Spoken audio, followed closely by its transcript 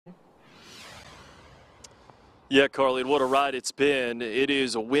Yeah, Carly, and what a ride it's been. It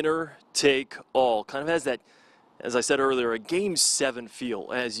is a winner take all. Kind of has that, as I said earlier, a Game 7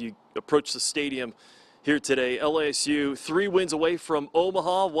 feel as you approach the stadium here today. LSU 3 wins away from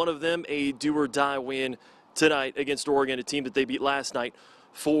Omaha, one of them a do-or-die win tonight against Oregon, a team that they beat last night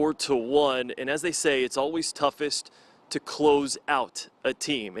 4-1. And as they say, it's always toughest to close out a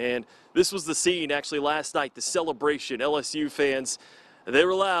team. And this was the scene actually last night, the celebration. LSU fans, they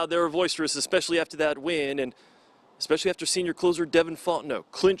were loud, they were boisterous, especially after that win. And especially after senior closer Devin Fontenot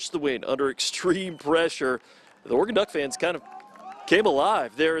clinched the win under extreme pressure. The Oregon Duck fans kind of came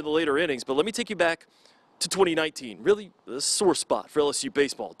alive there in the later innings. But let me take you back to 2019, really a sore spot for LSU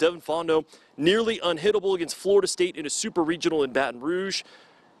baseball. Devin Fontenot, nearly unhittable against Florida State in a super regional in Baton Rouge,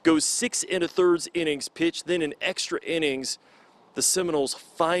 goes 6 1/3 innings pitched, then in extra innings. The Seminoles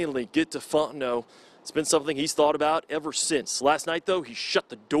finally get to Fontenot. It's been something he's thought about ever since. Last night, though, he shut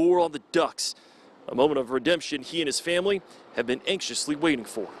the door on the Ducks. A moment of redemption he and his family have been anxiously waiting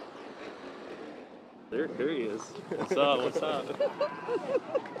for. There he is. What's up? What's up?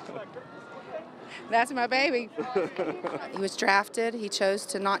 That's my baby. He was drafted. He chose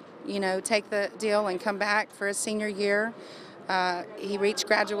to not, take the deal and come back for his senior year. He reached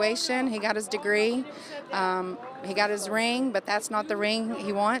graduation. He got his degree. He got his ring, but that's not the ring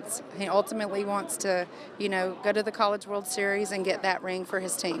he wants. He ultimately wants to, go to the College World Series and get that ring for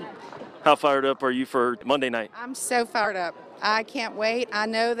his team. How fired up are you for Monday night? I'm so fired up. I can't wait. I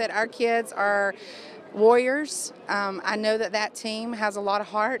know that our kids are warriors. I know that that team has a lot of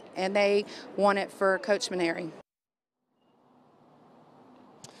heart, and they want it for Coach Maneri.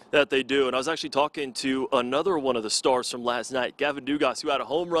 That they do. And I was actually talking to another one of the stars from last night, Gavin Dugas, who had a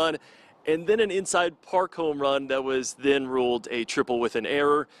home run and then an inside park home run that was then ruled a triple with an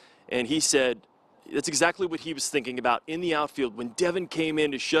error. And he said that's exactly what he was thinking about in the outfield when Devin came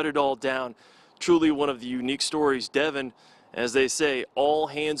in to shut it all down. Truly one of the unique stories. Devin, as they say, all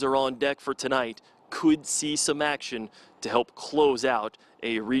hands are on deck for tonight. Could see some action to help close out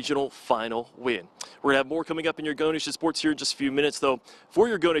a regional final win. We're going to have more coming up in your Go Nation Sports here in just a few minutes, though. For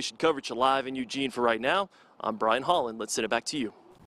your Go Nation coverage live in Eugene for right now, I'm Brian Holland. Let's send it back to you.